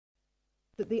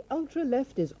that the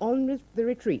ultra-left is on the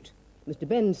retreat. Mr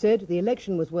Benn said the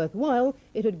election was worthwhile,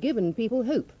 it had given people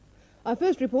hope. Our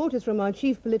first report is from our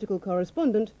chief political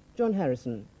correspondent, John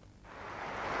Harrison.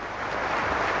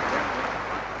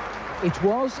 It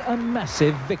was a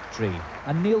massive victory,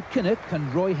 and Neil Kinnock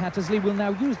and Roy Hattersley will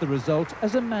now use the result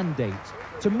as a mandate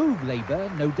to move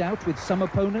Labour, no doubt with some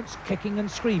opponents kicking and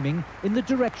screaming, in the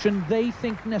direction they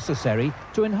think necessary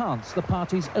to enhance the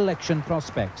party's election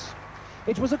prospects.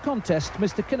 It was a contest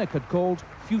Mr Kinnock had called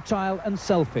futile and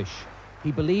selfish.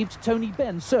 He believed Tony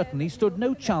Benn certainly stood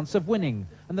no chance of winning,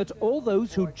 and that all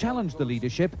those who challenged the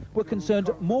leadership were concerned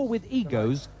more with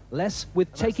egos, less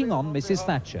with taking on Mrs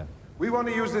Thatcher. We want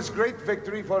to use this great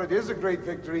victory, for it is a great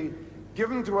victory,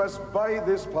 given to us by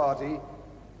this party,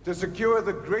 to secure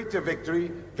the greater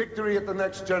victory at the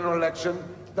next general election.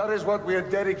 That is what we are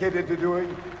dedicated to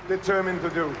doing, determined to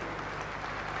do.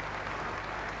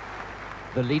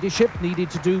 The leadership needed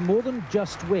to do more than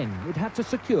just win. It had to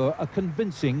secure a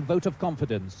convincing vote of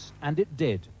confidence, and it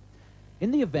did.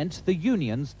 In the event, the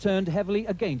unions turned heavily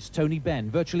against Tony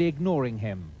Benn, virtually ignoring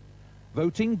him.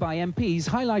 Voting by MPs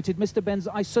highlighted Mr Benn's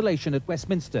isolation at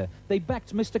Westminster. They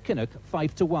backed Mr Kinnock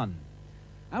 5-1.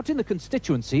 Out in the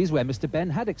constituencies where Mr Benn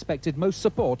had expected most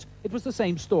support, it was the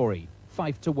same story,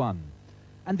 5-1.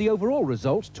 And the overall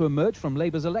result to emerge from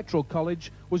Labour's electoral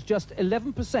college was just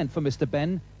 11% for Mr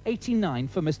Benn, 89%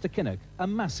 for Mr Kinnock, a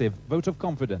massive vote of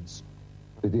confidence.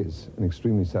 It is an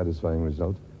extremely satisfying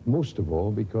result, most of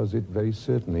all because it very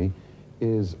certainly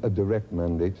is a direct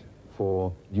mandate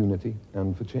for unity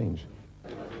and for change.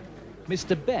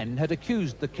 Mr Benn had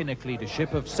accused the Kinnock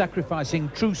leadership of sacrificing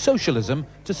true socialism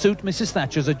to suit Mrs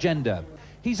Thatcher's agenda.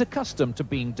 He's accustomed to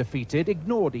being defeated,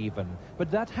 ignored even, but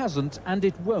that hasn't and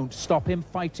it won't stop him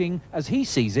fighting, as he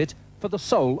sees it, for the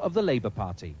soul of the Labour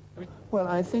Party. Well,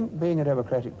 I think being a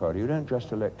democratic party, you don't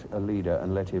just elect a leader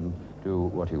and let him do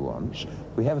what he wants.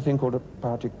 We have a thing called a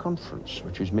party conference,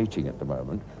 which is meeting at the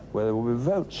moment, where there will be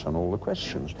votes on all the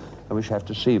questions, and we shall have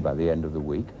to see by the end of the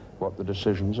week what the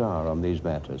decisions are on these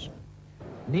matters.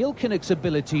 Neil Kinnock's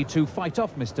ability to fight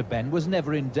off Mr Benn was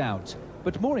never in doubt,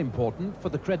 but more important for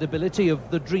the credibility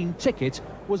of the Dream ticket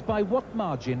was by what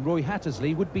margin Roy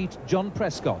Hattersley would beat John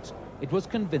Prescott. It was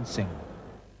convincing.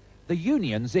 The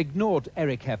unions ignored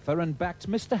Eric Heffer and backed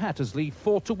Mr Hattersley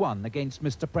 4-1 against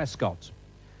Mr Prescott.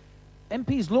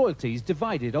 MPs' loyalties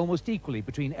divided almost equally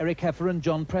between Eric Heffer and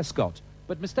John Prescott,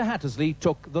 but Mr Hattersley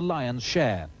took the lion's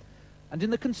share. And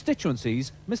in the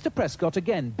constituencies, Mr Prescott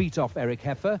again beat off Eric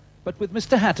Heffer, but with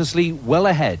Mr Hattersley well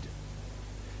ahead.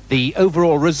 The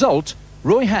overall result,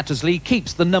 Roy Hattersley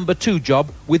keeps the number 2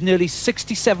 job with nearly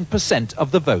 67%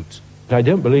 of the vote. I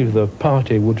don't believe the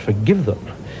party would forgive them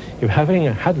if, having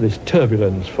had this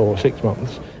turbulence for 6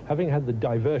 months, having had the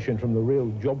diversion from the real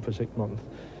job for 6 months,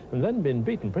 and then been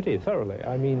beaten pretty thoroughly,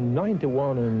 I mean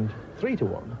 9-1 and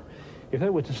 3-1, if they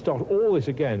were to start all this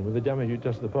again with the damage it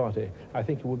does to the party, I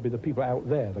think it would be the people out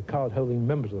there, the card-holding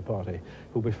members of the party,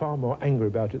 who would be far more angry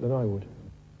about it than I would.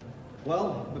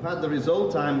 Well, we've had the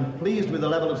result. I'm pleased with the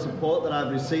level of support that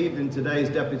I've received in today's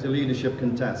deputy leadership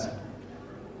contest.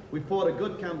 We fought a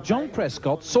good campaign. John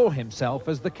Prescott saw himself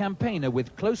as the campaigner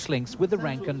with close links with the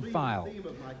rank and file.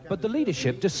 But the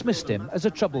leadership dismissed him as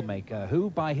a troublemaker who,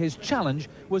 by his challenge,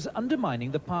 was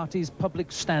undermining the party's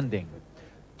public standing.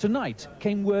 Tonight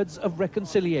came words of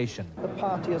reconciliation. The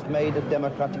party has made a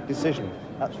democratic decision.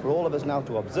 That's for all of us now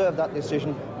to observe that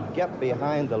decision and get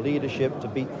behind the leadership to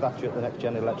beat Thatcher at the next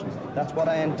general elections. That's what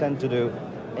I intend to do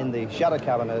in the shadow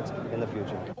cabinet in the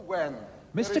future.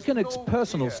 Mr Kinnock's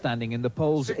personal standing in the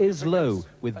polls is low,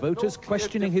 with voters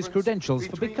questioning his credentials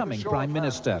for becoming Prime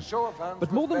Minister.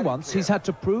 But more than once, he's had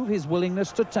to prove his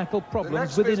willingness to tackle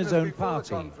problems within his own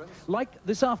party, like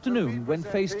this afternoon when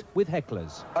faced with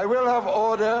hecklers. I will have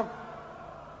order.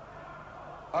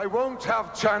 I won't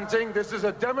have chanting. This is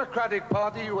a democratic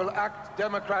party. You will act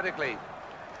democratically.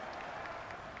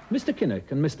 Mr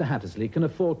Kinnock and Mr Hattersley can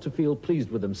afford to feel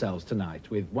pleased with themselves tonight,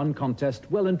 with one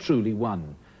contest well and truly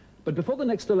won. But before the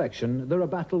next election, there are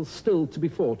battles still to be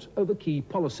fought over key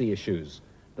policy issues.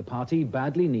 The party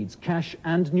badly needs cash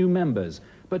and new members,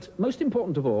 but most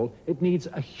important of all, it needs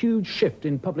a huge shift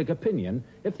in public opinion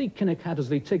if the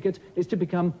Kinnock-Hattersley ticket is to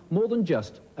become more than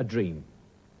just a dream.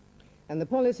 And the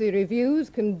policy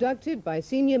reviews conducted by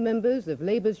senior members of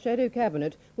Labour's shadow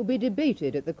cabinet will be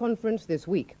debated at the conference this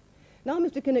week. Now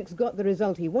Mr Kinnock's got the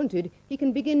result he wanted, he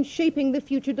can begin shaping the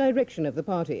future direction of the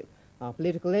party. Our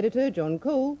political editor, John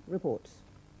Cole, reports.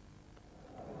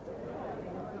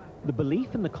 The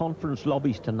belief in the conference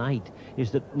lobbies tonight is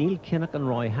that Neil Kinnock and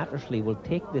Roy Hattersley will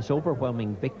take this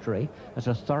overwhelming victory as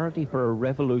authority for a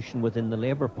revolution within the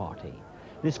Labour Party.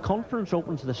 This conference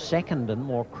opens the second and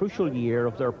more crucial year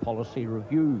of their policy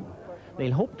review.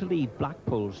 They'll hope to leave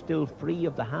Blackpool still free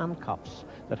of the handcuffs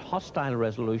that hostile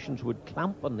resolutions would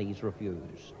clamp on these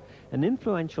reviews. An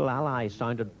influential ally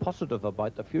sounded positive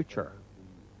about the future.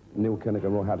 Neil Kinnock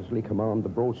and Roy Hattersley command the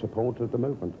broad support of the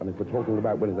movement, and if we're talking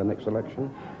about winning the next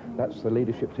election, that's the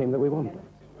leadership team that we want.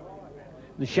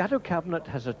 The Shadow Cabinet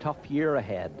has a tough year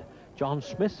ahead. John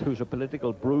Smith, who's a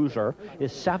political bruiser,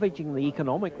 is savaging the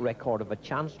economic record of a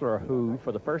Chancellor who,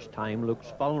 for the first time,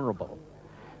 looks vulnerable.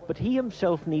 But he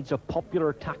himself needs a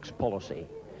popular tax policy.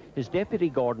 His deputy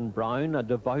Gordon Brown, a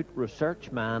devout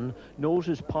research man, knows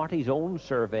his party's own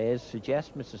surveys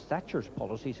suggest Mrs Thatcher's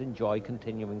policies enjoy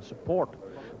continuing support,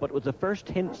 but with the first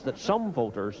hints that some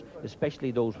voters,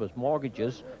 especially those with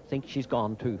mortgages, think she's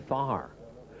gone too far.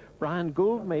 Brian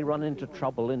Gould may run into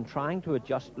trouble in trying to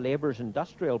adjust Labour's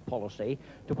industrial policy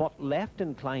to what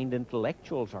left-inclined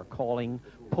intellectuals are calling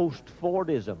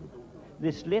post-Fordism.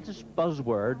 This latest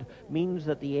buzzword means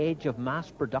that the age of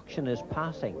mass production is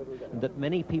passing and that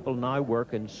many people now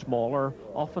work in smaller,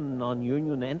 often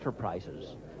non-union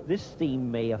enterprises. This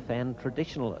theme may offend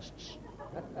traditionalists.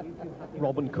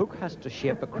 Robin Cook has to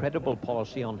shape a credible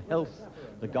policy on health,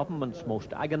 the government's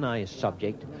most agonised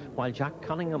subject, while Jack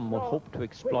Cunningham will hope to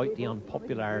exploit the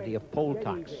unpopularity of poll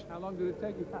tax.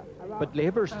 But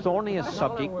Labour's thorniest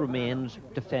subject remains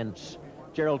defence.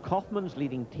 Gerald Kaufman's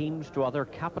leading teams to other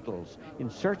capitals in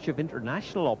search of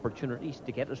international opportunities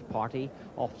to get his party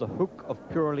off the hook of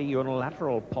purely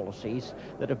unilateral policies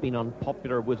that have been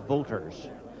unpopular with voters.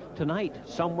 Tonight,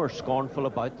 some were scornful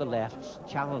about the left's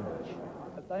challenge.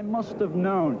 They must have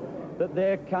known that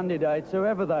their candidates,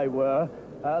 whoever they were,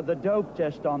 the dope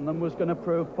test on them was going to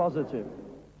prove positive.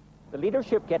 The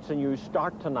leadership gets a new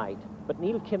start tonight, but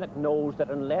Neil Kinnock knows that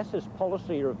unless his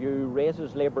policy review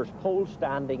raises Labour's poll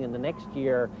standing in the next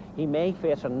year, he may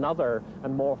face another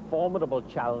and more formidable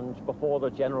challenge before the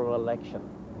general election.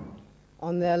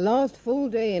 On their last full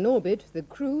day in orbit, the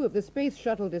crew of the Space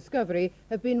Shuttle Discovery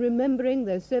have been remembering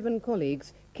their 7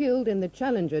 colleagues killed in the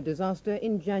Challenger disaster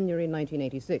in January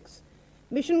 1986.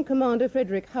 Mission Commander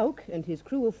Frederick Houck and his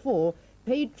crew of 4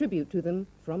 paid tribute to them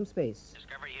from space.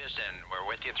 Discovery Houston, we're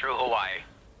with you through Hawaii.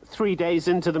 3 days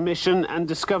into the mission, and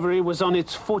Discovery was on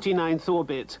its 49th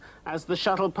orbit. As the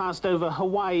shuttle passed over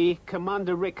Hawaii,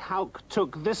 Commander Rick Houck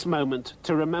took this moment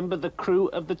to remember the crew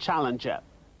of the Challenger.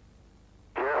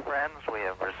 Dear friends, we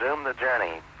have resumed the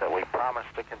journey that we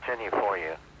promised to continue for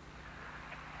you.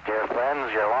 Dear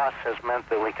friends, your loss has meant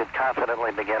that we could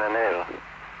confidently begin anew.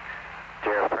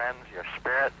 Dear friends, your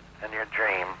spirit and your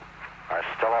dream are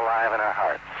still alive in our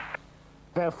hearts.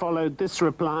 There followed this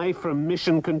reply from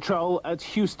Mission Control at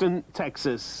Houston,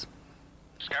 Texas.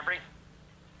 Discovery,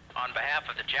 on behalf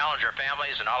of the Challenger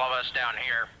families and all of us down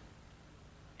here,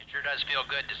 it sure does feel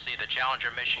good to see the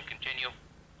Challenger mission continue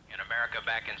and America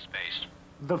back in space.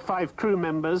 The 5 crew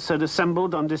members had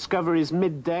assembled on Discovery's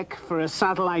middeck for a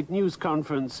satellite news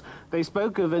conference. They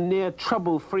spoke of a near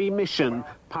trouble-free mission,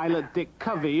 pilot Dick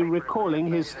Covey recalling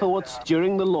his thoughts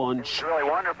during the launch. It's really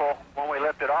wonderful when we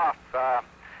lifted off.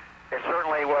 It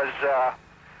certainly was a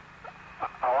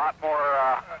lot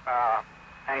more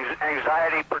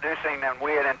anxiety-producing than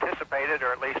we had anticipated,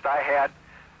 or at least I had.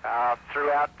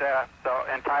 Throughout the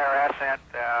entire ascent,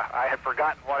 I had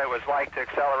forgotten what it was like to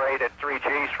accelerate at 3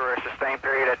 Gs for a sustained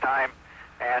period of time,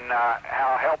 and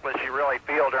how helpless you really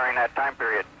feel during that time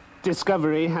period.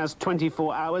 Discovery has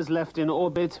 24 hours left in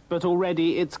orbit, but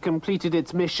already it's completed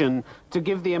its mission to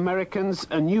give the Americans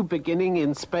a new beginning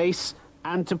in space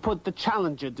and to put the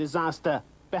Challenger disaster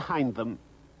behind them.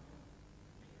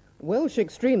 Welsh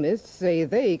extremists say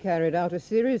they carried out a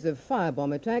series of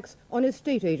firebomb attacks on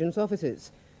estate agents'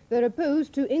 offices. They're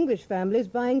opposed to English families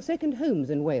buying second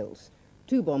homes in Wales.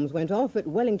 2 bombs went off at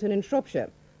Wellington in Shropshire.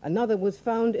 Another was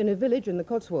found in a village in the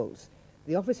Cotswolds.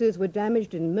 The offices were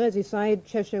damaged in Merseyside,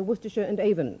 Cheshire, Worcestershire and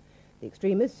Avon. The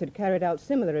extremists had carried out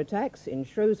similar attacks in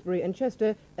Shrewsbury and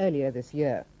Chester earlier this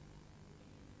year.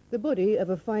 The body of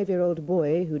a 5-year-old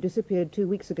boy who disappeared 2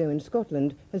 weeks ago in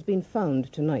Scotland has been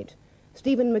found tonight.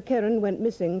 Stephen McCarran went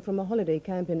missing from a holiday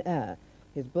camp in Ayr.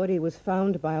 His body was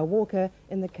found by a walker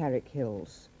in the Carrick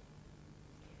Hills.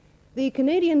 The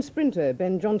Canadian sprinter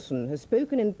Ben Johnson has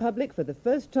spoken in public for the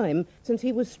first time since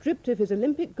he was stripped of his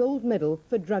Olympic gold medal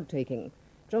for drug taking.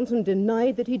 Johnson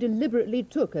denied that he deliberately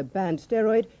took a banned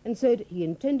steroid and said he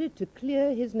intended to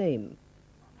clear his name.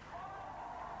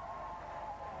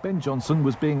 Ben Johnson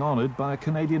was being honoured by a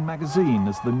Canadian magazine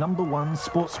as the #1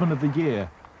 Sportsman of the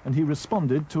Year, and he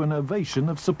responded to an ovation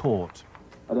of support.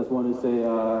 I just want to say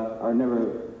I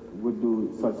never would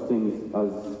do such things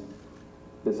as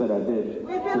they said I did.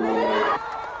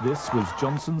 This was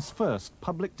Johnson's first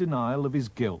public denial of his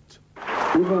guilt.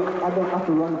 Even I don't have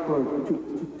to run for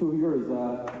 2 years.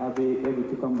 I'll be able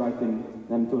to come back in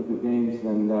them 2 games,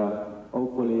 and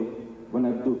hopefully when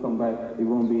I do come back, it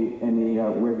won't be any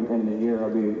wearing end of the year.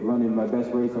 I'll be running my best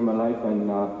race of my life, and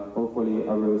hopefully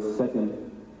I will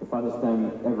second the fastest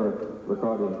time ever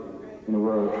recorded in the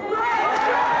world.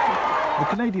 The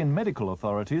Canadian medical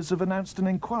authorities have announced an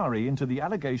inquiry into the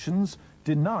allegations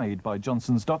denied by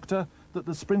Johnson's doctor that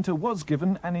the sprinter was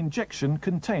given an injection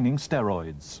containing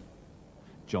steroids.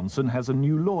 Johnson has a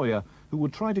new lawyer who will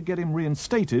try to get him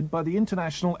reinstated by the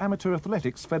International Amateur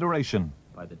Athletics Federation.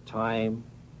 By the time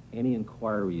any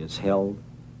inquiry is held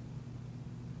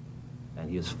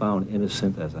and he is found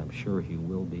innocent, as I'm sure he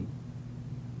will be,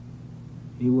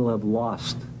 he will have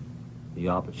lost the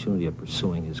opportunity of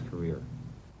pursuing his career.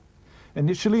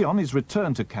 Initially, on his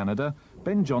return to Canada,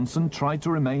 Ben Johnson tried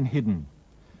to remain hidden.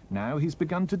 Now he's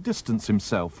begun to distance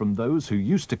himself from those who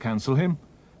used to cancel him,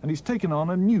 and he's taken on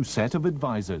a new set of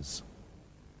advisors.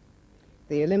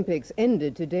 The Olympics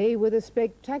ended today with a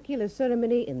spectacular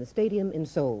ceremony in the stadium in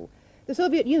Seoul. The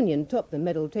Soviet Union topped the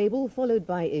medal table, followed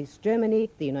by East Germany,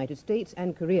 the United States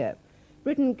and Korea.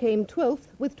 Britain came 12th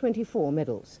with 24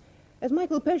 medals. As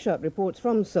Michael Peshot reports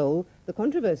from Seoul, the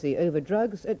controversy over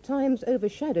drugs at times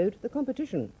overshadowed the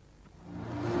competition.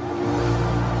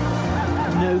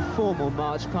 No formal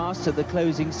march past at the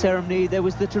closing ceremony. There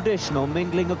was the traditional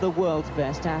mingling of the world's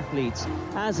best athletes.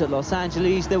 As at Los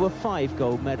Angeles, there were 5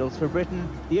 gold medals for Britain.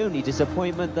 The only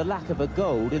disappointment, the lack of a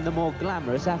gold in the more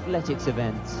glamorous athletics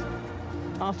events.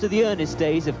 After the earnest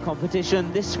days of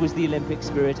competition, this was the Olympic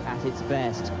spirit at its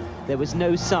best. There was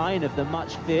no sign of the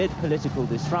much-feared political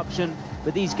disruption,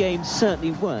 but these games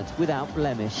certainly weren't without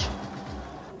blemish.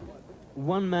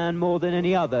 One man more than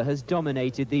any other has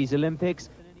dominated these Olympics.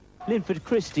 Linford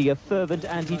Christie, a fervent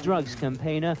anti-drugs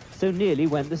campaigner, so nearly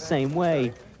went the same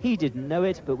way. He didn't know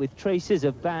it, but with traces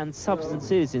of banned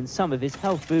substances in some of his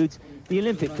health foods, the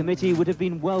Olympic Committee would have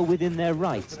been well within their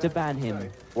rights to ban him.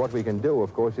 What we can do,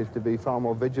 of course, is to be far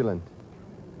more vigilant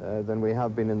than we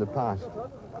have been in the past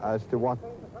as to what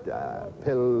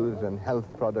pills and health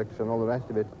products and all the rest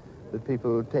of it that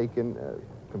people take in,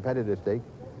 competitors take,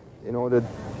 in order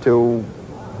to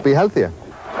be healthier.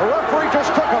 The referee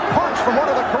just took a punch from one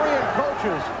of the Korean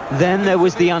coaches. Then there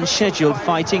was the unscheduled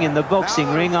fighting in the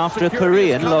boxing ring after a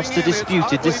Korean lost a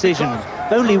disputed decision.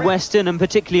 Only Western and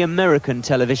particularly American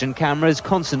television cameras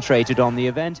concentrated on the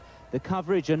event. The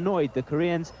coverage annoyed the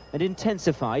Koreans and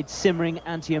intensified simmering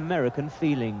anti-American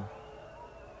feeling.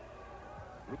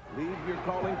 Leave your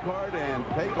calling card and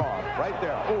take off right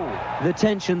there. Ooh. The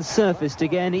tension surfaced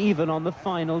again even on the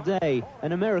final day.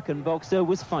 An American boxer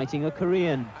was fighting a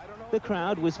Korean. The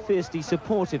crowd was fiercely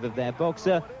supportive of their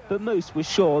boxer, but most were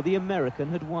sure the American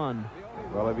had won.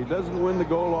 Well, if he doesn't win the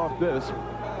goal off this,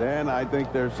 then I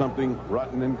think there's something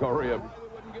rotten in Korea.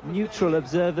 Neutral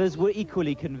observers were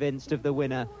equally convinced of the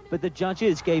winner, but the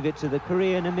judges gave it to the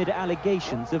Korean amid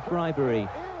allegations of bribery.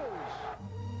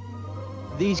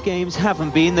 These games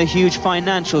haven't been the huge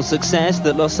financial success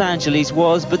that Los Angeles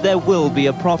was, but there will be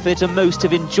a profit and most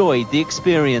have enjoyed the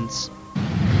experience.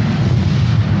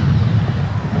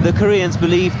 The Koreans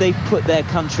believe they've put their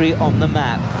country on the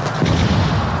map.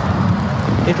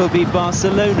 It'll be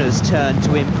Barcelona's turn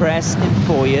to impress in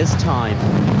 4 years' time.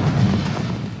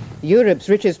 Europe's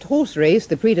richest horse race,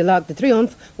 the Prix de l'Arc de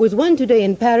Triomphe, was won today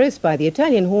in Paris by the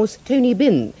Italian horse Tony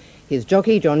Bin. His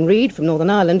jockey, John Reid, from Northern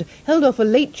Ireland, held off a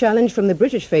late challenge from the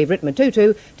British favourite,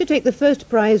 Matoto, to take the first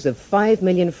prize of 5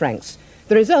 million francs.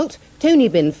 The result, Tony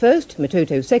Bin first,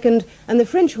 Matoto second, and the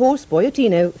French horse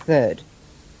Boyotino third.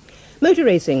 Motor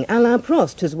racing, Alain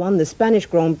Prost has won the Spanish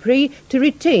Grand Prix to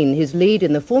retain his lead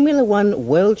in the Formula One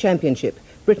World Championship.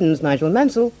 Britain's Nigel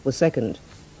Mansell was second.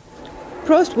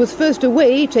 Prost was first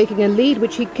away, taking a lead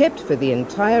which he kept for the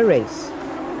entire race.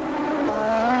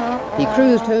 He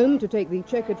cruised home to take the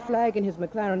checkered flag in his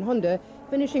McLaren Honda,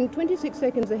 finishing 26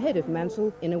 seconds ahead of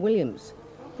Mansell in a Williams.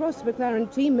 Prost's McLaren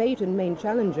teammate and main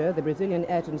challenger, the Brazilian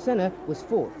Ayrton Senna, was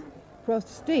fourth. Prost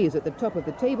stays at the top of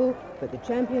the table, but the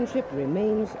championship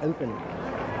remains open.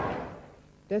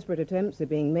 Desperate attempts are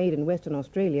being made in Western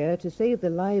Australia to save the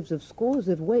lives of scores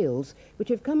of whales which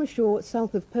have come ashore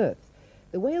south of Perth.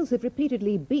 The whales have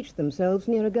repeatedly beached themselves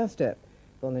near Augusta.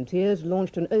 Volunteers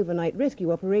launched an overnight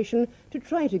rescue operation to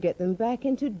try to get them back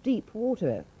into deep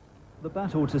water. The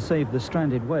battle to save the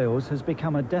stranded whales has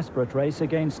become a desperate race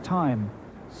against time.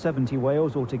 70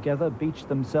 whales altogether beached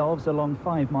themselves along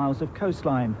 5 miles of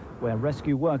coastline, where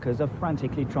rescue workers are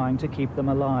frantically trying to keep them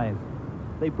alive.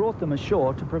 They brought them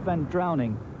ashore to prevent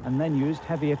drowning, and then used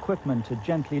heavy equipment to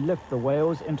gently lift the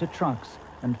whales into trucks.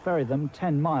 and ferry them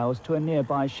 10 miles to a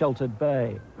nearby sheltered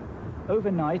bay.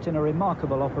 Overnight, in a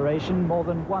remarkable operation, more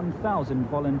than 1,000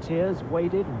 volunteers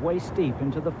waded waist-deep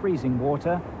into the freezing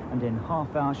water and in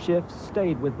half-hour shifts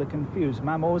stayed with the confused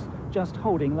mammals, just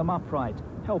holding them upright,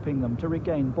 helping them to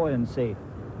regain buoyancy.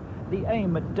 The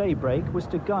aim at daybreak was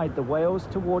to guide the whales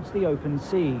towards the open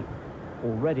sea.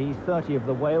 Already 30 of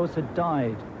the whales had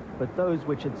died, but those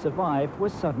which had survived were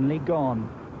suddenly gone.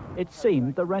 It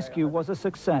seemed the rescue was a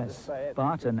success,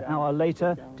 but an hour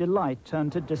later, delight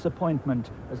turned to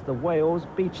disappointment as the whales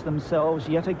beached themselves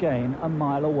yet again a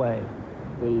mile away.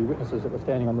 The witnesses that were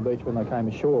standing on the beach when they came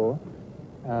ashore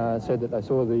said that they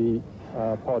saw the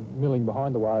pod milling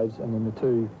behind the waves, and then the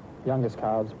two youngest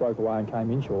calves broke away and came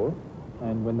inshore,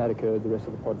 and when that occurred, the rest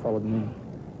of the pod followed them in.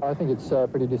 I think it's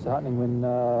pretty disheartening when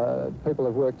people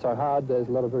have worked so hard. There's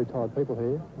a lot of very tired people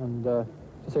here, and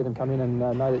to see them come in and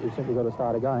know that you've simply got to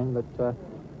start again, but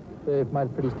they've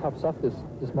made pretty tough stuff,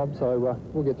 this mob, so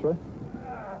we'll get through.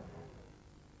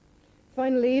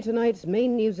 Finally, tonight's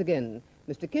main news again.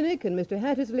 Mr Kinnock and Mr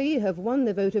Hattersley have won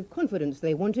the vote of confidence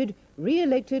they wanted,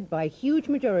 re-elected by huge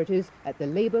majorities at the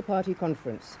Labour Party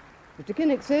conference. Mr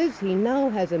Kinnock says he now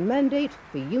has a mandate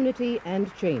for unity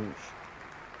and change.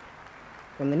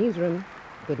 From the newsroom,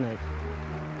 good night.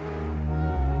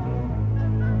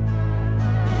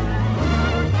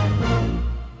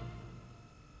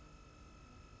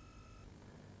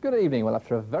 Good evening. Well,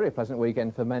 after a very pleasant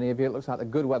weekend for many of you, it looks like the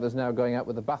good weather's now going out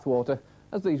with the bathwater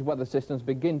as these weather systems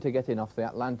begin to get in off the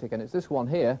Atlantic. And it's this one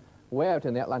here, way out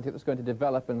in the Atlantic, that's going to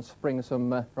develop and spring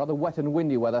some rather wet and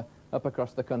windy weather up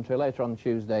across the country later on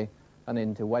Tuesday and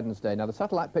into Wednesday. Now, the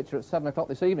satellite picture at 7 o'clock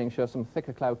this evening shows some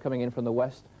thicker cloud coming in from the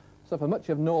west. So for much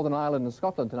of Northern Ireland and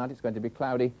Scotland tonight, it's going to be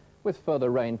cloudy with further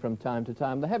rain from time to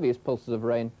time. The heaviest pulses of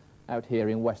rain out here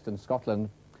in western Scotland.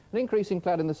 An increasing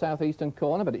cloud in the southeastern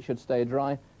corner, but it should stay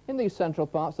dry. In these central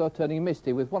parts, though, turning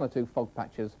misty with 1 or 2 fog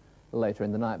patches later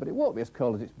in the night. But it won't be as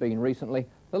cold as it's been recently.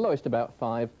 The lowest about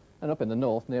 5, and up in the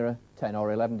north nearer 10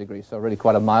 or 11 degrees. So really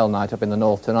quite a mild night up in the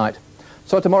north tonight.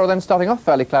 So tomorrow then, starting off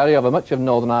fairly cloudy over much of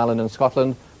Northern Ireland and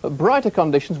Scotland, but brighter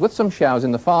conditions with some showers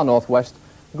in the far northwest,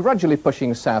 gradually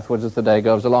pushing southwards as the day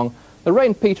goes along. The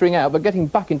rain petering out, but getting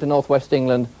back into northwest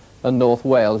England and North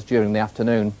Wales during the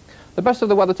afternoon. The best of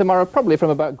the weather tomorrow probably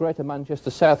from about Greater Manchester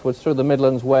southwards through the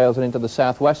Midlands, Wales and into the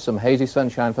southwest. Some hazy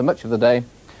sunshine for much of the day.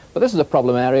 But this is a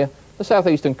problem area. The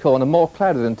southeastern corner more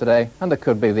cloudy than today, and there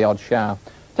could be the odd shower.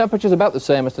 Temperatures about the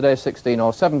same as today, 16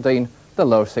 or 17, the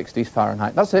low 60s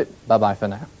Fahrenheit. That's it. Bye-bye for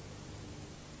now.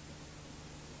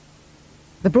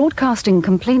 The Broadcasting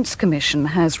Complaints Commission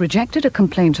has rejected a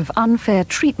complaint of unfair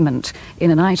treatment in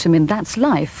an item in That's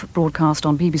Life, broadcast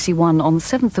on BBC One on the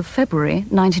 7th of February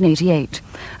 1988,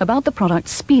 about the product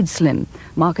Speed Slim,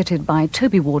 marketed by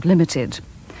Toby Ward Limited.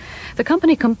 The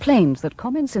company complained that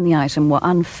comments in the item were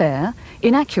unfair,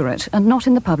 inaccurate and not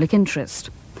in the public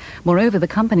interest. Moreover, the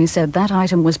company said that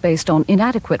item was based on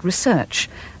inadequate research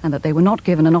and that they were not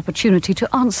given an opportunity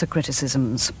to answer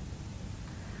criticisms.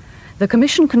 The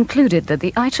Commission concluded that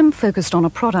the item focused on a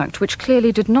product which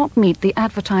clearly did not meet the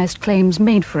advertised claims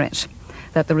made for it,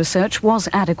 that the research was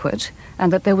adequate,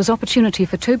 and that there was opportunity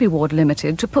for Toby Ward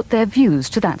Limited to put their views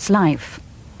to That's Life.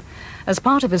 As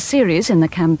part of a series in the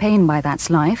campaign by That's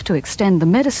Life to extend the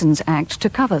Medicines Act to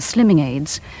cover slimming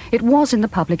aids, it was in the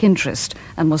public interest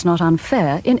and was not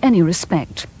unfair in any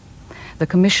respect. The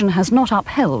Commission has not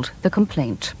upheld the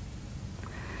complaint.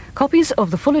 Copies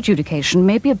of the full adjudication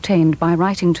may be obtained by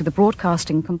writing to the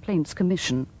Broadcasting Complaints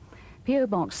Commission, P.O.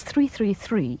 Box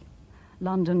 333,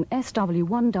 London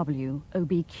SW1W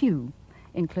OBQ,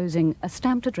 enclosing a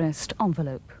stamped addressed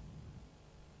envelope.